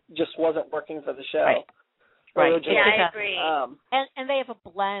just wasn't working for the show. Right. I agree. And they have a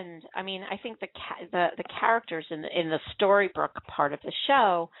blend. I mean, I think the characters in the Storybook part of the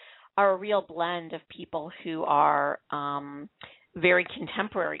show are a real blend of people who are very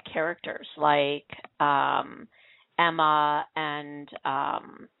contemporary characters, like Emma and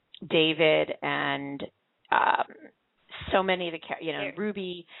David and so many of the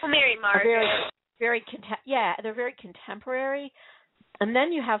Ruby. Mary Margaret. They're very contemporary. And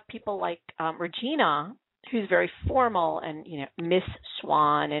then you have people like Regina, who's very formal, and, you know, Miss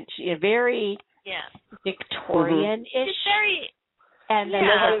Swan, and she's very Victorian-ish. She's very... And then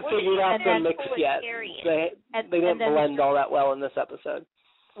they haven't figured out the mix yet. They didn't blend all that well in this episode.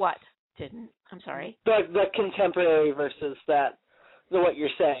 What? Didn't? I'm sorry? The contemporary versus what you're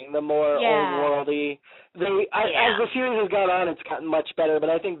saying, the more old-worldy. As the series has gone on, it's gotten much better,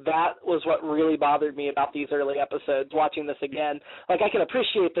 but I think that was what really bothered me about these early episodes, watching this again. Like, I can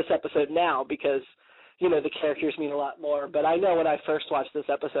appreciate this episode now because, you know, the characters mean a lot more, but I know when I first watched this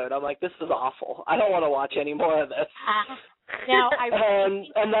episode, I'm like, this is awful. I don't want to watch any more of this.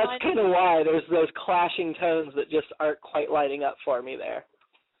 And that's kind of why there's those clashing tones that just aren't quite lighting up for me there.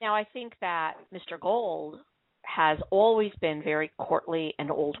 Now, I think that Mr. Gold has always been very courtly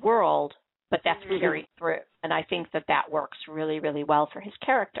and old world, but that's carried through. And I think that works really, really well for his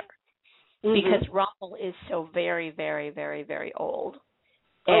character because Rumple is so very, very, very, very old.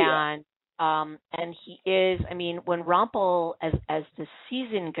 And he is, I mean, when Rumple, as the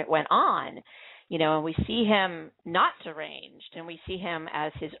season went on, you know, and we see him not deranged, and we see him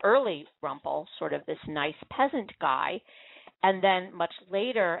as his early Rumple, sort of this nice peasant guy, and then much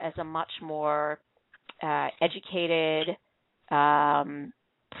later as a much more educated,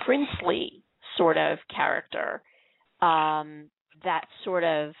 princely sort of character, that sort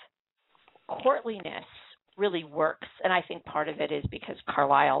of courtliness really works, and I think part of it is because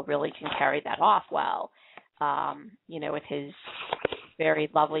Carlisle really can carry that off well, you know, with his very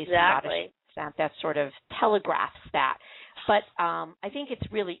lovely Scottish accent that sort of telegraphs that. But I think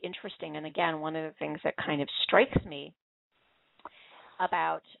it's really interesting, and again, one of the things that kind of strikes me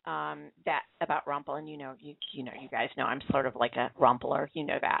about about Rumple, and you guys know I'm sort of like a Rumpler, you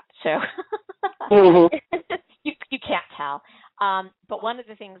know that, so you can't tell. But one of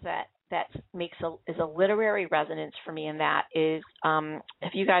the things that makes is a literary resonance for me in that is,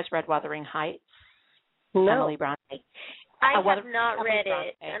 have you guys read Wuthering Heights? No. Emily Bronte. I have not read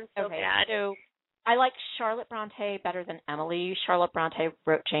it. I'm so bad. So I like Charlotte Bronte better than Emily. Charlotte Bronte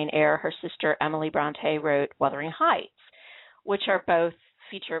wrote Jane Eyre. Her sister Emily Bronte wrote Wuthering Heights, which are both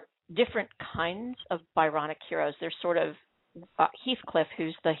feature different kinds of Byronic heroes. They're sort of Heathcliff,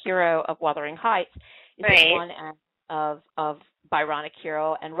 who's the hero of Wuthering Heights, is at one end of Byronic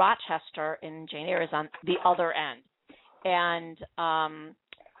hero, and Rochester in Jane Eyre is on the other end.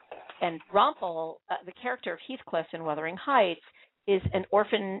 And Rumple, the character of Heathcliff in Wuthering Heights, is an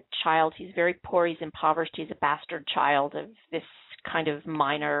orphan child. He's very poor. He's impoverished. He's a bastard child of this kind of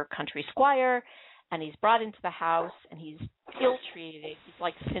minor country squire, and he's brought into the house, and he's ill-treated. He's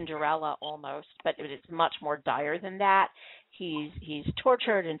like Cinderella almost, but it's much more dire than that. He's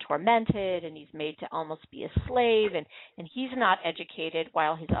tortured and tormented, and he's made to almost be a slave, and he's not educated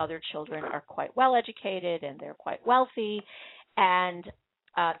while his other children are quite well educated and they're quite wealthy, and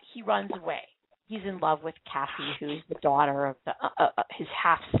he runs away. He's in love with Cassie, who's the daughter of his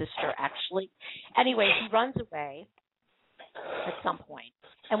half-sister, actually. Anyway, he runs away at some point,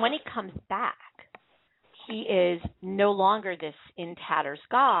 and when he comes back, he is no longer this in-tatters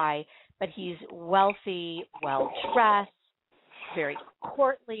guy, but he's wealthy, well-dressed, very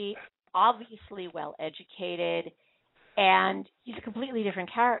courtly, obviously well-educated, and he's a completely different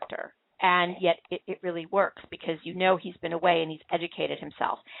character. And yet it really works because you know he's been away and he's educated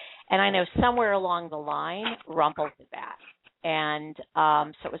himself. And I know somewhere along the line, Rumpel did that. And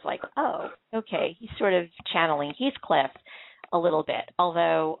so it was like, oh, okay, he's sort of channeling Heathcliff a little bit.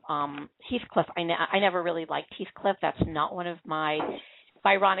 Although Heathcliff, I never really liked Heathcliff. That's not one of my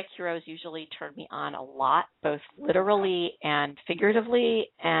Byronic heroes. Usually turned me on a lot, both literally and figuratively,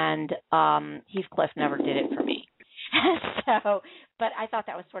 and Heathcliff never did it for me. But I thought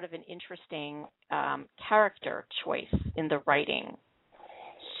that was sort of an interesting character choice in the writing.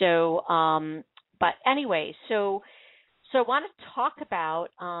 So, but anyway, so I want to talk about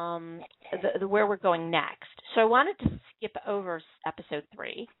the where we're going next. So I wanted to skip over episode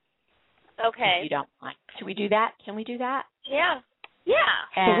 3. Okay. If you don't mind. Should we do that? Can we do that? Yeah.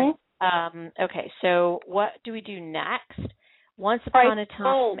 Yeah. And, okay, so what do we do next? Once Upon a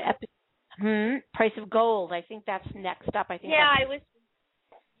Time. Price of Gold. I think that's next up.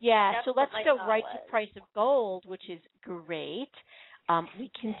 So let's go right to Price of Gold, which is great. We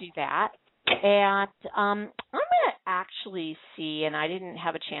can do that. And I'm going to actually see, and I didn't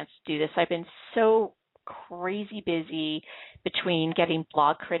have a chance to do this. I've been so crazy busy between getting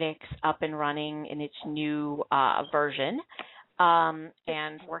Blogcritics up and running in its new version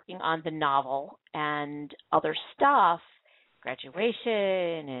and working on the novel and other stuff,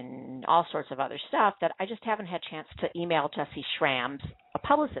 graduation and all sorts of other stuff, that I just haven't had a chance to email Jessie Schramm, a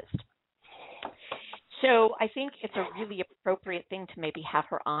publicist. So I think it's a really appropriate thing to maybe have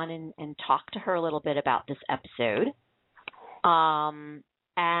her on and talk to her a little bit about this episode. And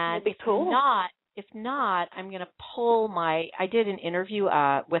that'd be cool. If not, I'm going to pull I did an interview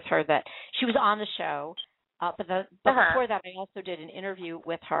with her that she was on the show, but before that I also did an interview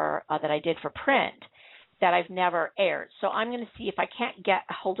with her that I did for print that I've never aired. So I'm going to see if I can't get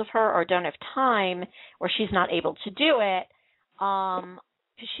a hold of her or don't have time or she's not able to do it,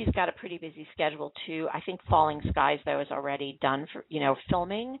 because she's got a pretty busy schedule too. I think Falling Skies, though, is already done for,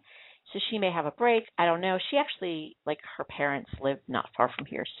 filming. So she may have a break. I don't know. She actually, her parents live not far from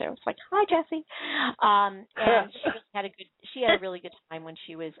here. So it's like, hi, Jessie. And she had a really good time when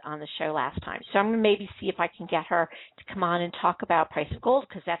she was on the show last time. So I'm going to maybe see if I can get her to come on and talk about Price of Gold,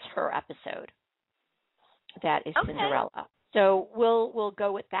 because that's her episode. That is Cinderella. So we'll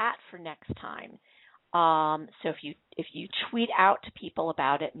go with that for next time. So if you tweet out to people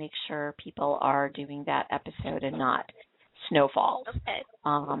about it, make sure people are doing that episode and not Snowfalls. Okay.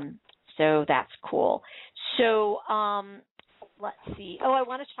 So that's cool. So let's see. Oh, I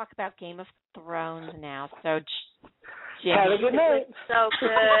want to talk about Game of Thrones now. So Jimmy, have a good night. So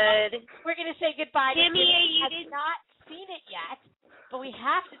good. We're going to say goodbye. Jimmy, you have not seen it yet, but we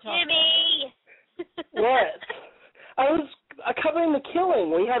have to talk. Jimmy. What? I was covering The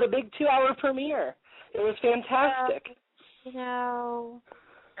Killing. We had a big 2-hour premiere. It was fantastic. All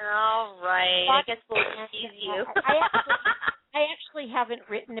right. I guess we'll excuse you. I actually haven't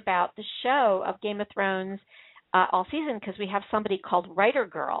written about the show of Game of Thrones all season because we have somebody called Writer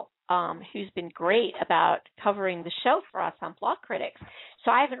Girl who's been great about covering the show for us on Blogcritics.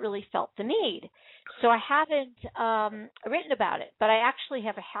 So I haven't really felt the need. So I haven't written about it, but I actually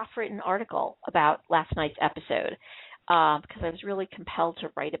have a half-written article about last night's episode because I was really compelled to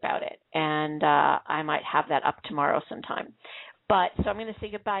write about it, and I might have that up tomorrow sometime. But so I'm going to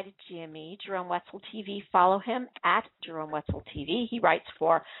say goodbye to Jimmy, Jerome Wetzel TV. Follow him at Jerome Wetzel TV. He writes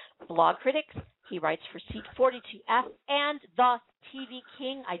for Blogcritics. He writes for Seat 42F and The TV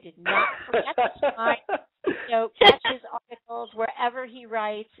King. I did not forget this time. So catch his articles wherever he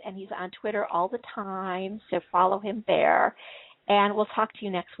writes, and he's on Twitter all the time. So follow him there. And we'll talk to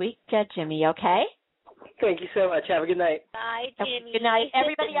you next week, Jimmy, okay? Thank you so much. Have a good night. Bye, Jimmy. Okay, good night.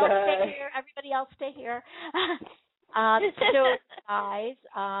 Everybody else stay here. Everybody else stay here. So, guys,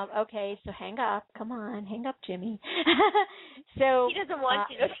 okay, so hang up. Come on, hang up, Jimmy. So he doesn't want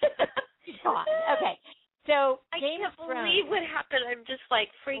you to. He's gone. Okay. So I Game can't of Thrones. believe what happened. I'm just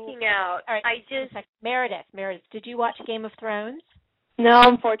freaking out. All right, Meredith, did you watch Game of Thrones? No,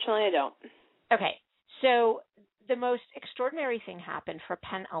 unfortunately I don't. Okay. So the most extraordinary thing happened for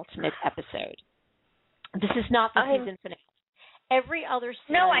penultimate episode. This is not the season finale. Every other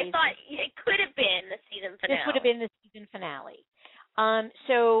season. No, I thought it could have been the season finale. This would have been the season finale.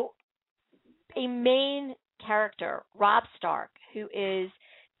 So a main character, Robb Stark, who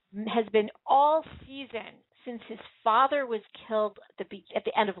has been all season since his father was killed at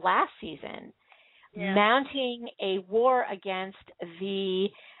the end of last season, mounting a war against the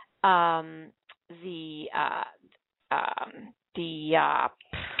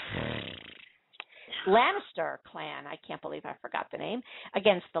Lannister clan. I can't believe I forgot the name.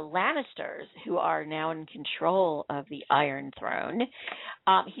 Against the Lannisters, who are now in control of the Iron Throne.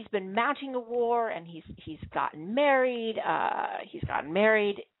 He's been mounting a war, and he's gotten married. He's gotten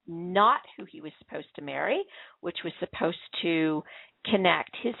married, not who he was supposed to marry, which was supposed to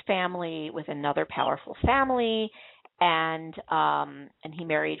connect his family with another powerful family. And he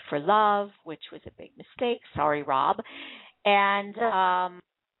married for love, which was a big mistake. Sorry, Rob. And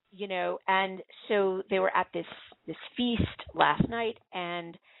and so they were at this feast last night,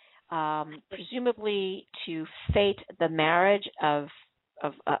 and presumably to fate the marriage of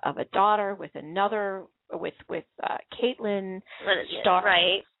a daughter with another with Caitlin Stark,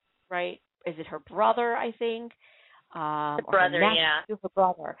 right? Is it her brother? I think the brother, her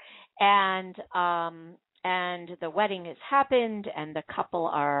brother, and the wedding has happened, and the couple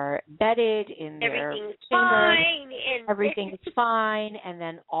are bedded in their chamber. Everything is fine, and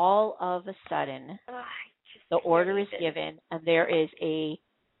then all of a sudden, the order is given, and there is a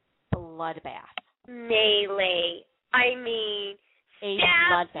bloodbath. Melee. I mean, a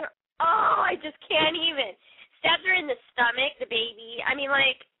bloodbath. I just can't even. Stabs her in the stomach, the baby. I mean,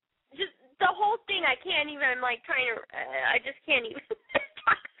 like, just the whole thing. I can't even. I'm like trying to. I just can't even.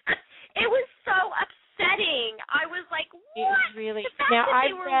 It was so upsetting. I was like, what? It was really. The fact that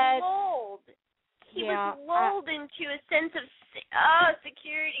they were lulled. He was lulled into a sense of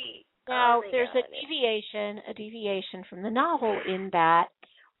security. Now, there's a deviation from the novel in that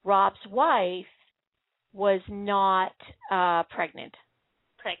Rob's wife was not pregnant.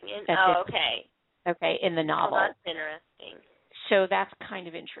 Oh, okay. Okay, in the novel. Oh, that's interesting. So that's kind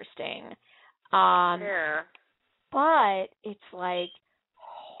of interesting. But it's like,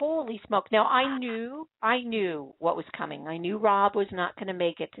 holy smoke. Now, I knew what was coming. I knew Rob was not going to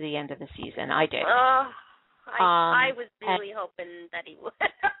make it to the end of the season. I did. I was really hoping that he would. I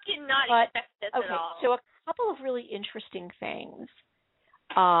did not expect this at all. So a couple of really interesting things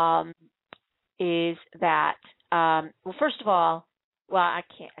is that, well, first of all, well, I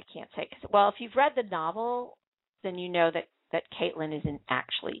can't say, well, if you've read the novel, then you know that Caitlin isn't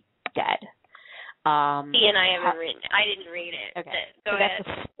actually dead. He and I haven't written. I didn't read it. Okay, so that's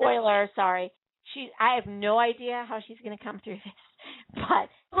a spoiler. Sorry. I have no idea how she's going to come through this, but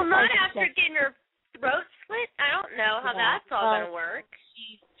not after getting her throat slit. I don't know how that's all going to work.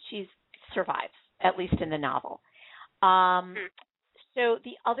 She survives, at least in the novel. So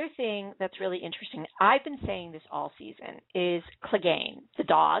the other thing that's really interesting, I've been saying this all season, is Clegane, the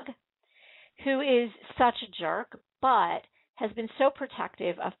dog, who is such a jerk, but has been so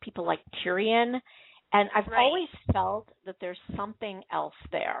protective of people like Tyrion, and I've always felt that there's something else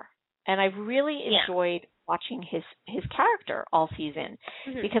there. And I've really enjoyed watching his character all season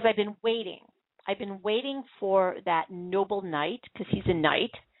because I've been waiting. I've been waiting for that noble knight, because he's a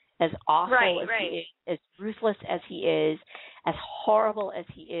knight, as awful as he is, as ruthless as he is, as horrible as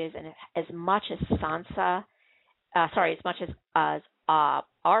he is, and as much as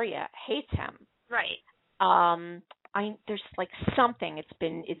Arya hates him. Right. There's like something. It's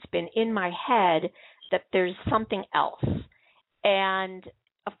been in my head that there's something else, and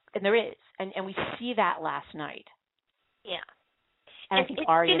there is, and we see that last night. Yeah. And I think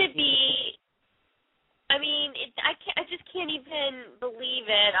Arya. It's going to be. I mean, I just can't even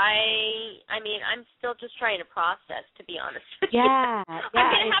believe it. I mean, I'm still just trying to process, to be honest with you. I'm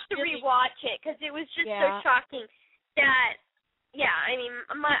going to have to rewatch it because it was just so shocking that. Yeah, I mean,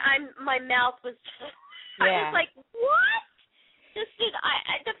 my mouth was just. I was like, what? The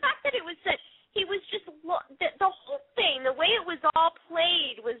fact that it was that he was just the whole thing, the way it was all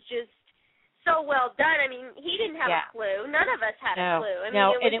played was just so well done. I mean, he didn't have a clue. None of us had a clue. I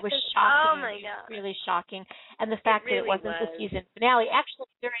mean, it was just, shocking. Oh my God, really shocking. And the fact that it wasn't the season finale. Actually,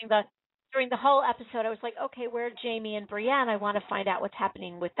 during the whole episode, I was like, okay, where's Jamie and Brienne? I want to find out what's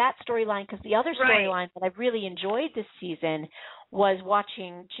happening with that storyline, because the other storyline that I really enjoyed this season was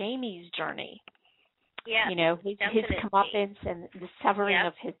watching Jamie's journey. Yeah, his comeuppance and the severing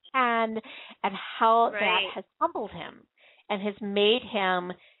of his hand, and how that has humbled him and has made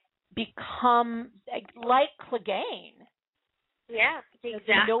him become like Clegane. Yeah,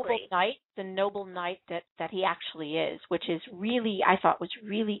 exactly. The noble knight that he actually is, which is really, I thought was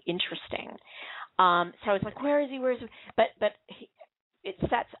really interesting. So I was like, where is he? But it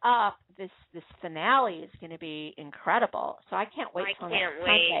sets up this finale is going to be incredible. So I can't wait till next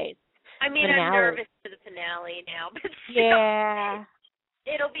Sunday. I mean, I'm nervous for the finale now, but still, yeah,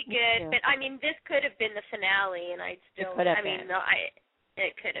 it'll be good. But I mean, this could have been the finale, and I'd still. It could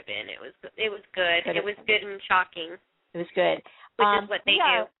have been. It was good. It was good and shocking. It was good. Which is what they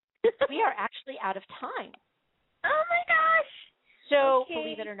do. We are actually out of time. Oh my gosh! So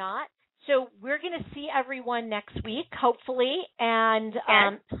believe it or not. So we're going to see everyone next week, hopefully, and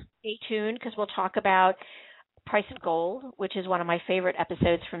stay tuned because we'll talk about Price of Gold, which is one of my favorite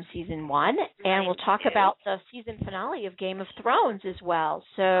episodes from season 1, and we'll talk about the season finale of Game of Thrones as well.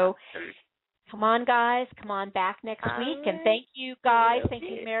 So come on, guys. Come on back next week, and thank you, guys. Thank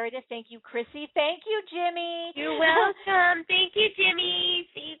you, Meredith. Thank you, Chrissy. Thank you, Jimmy. You're welcome. Thank you, Jimmy.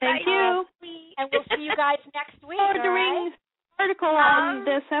 See you guys next week. And we'll see you guys next week. Ordering article on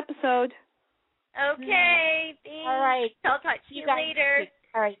this episode. Okay. Thanks. All right. I'll talk to you later.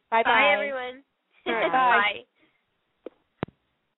 All right. Bye-bye. Bye, everyone. All right. Bye.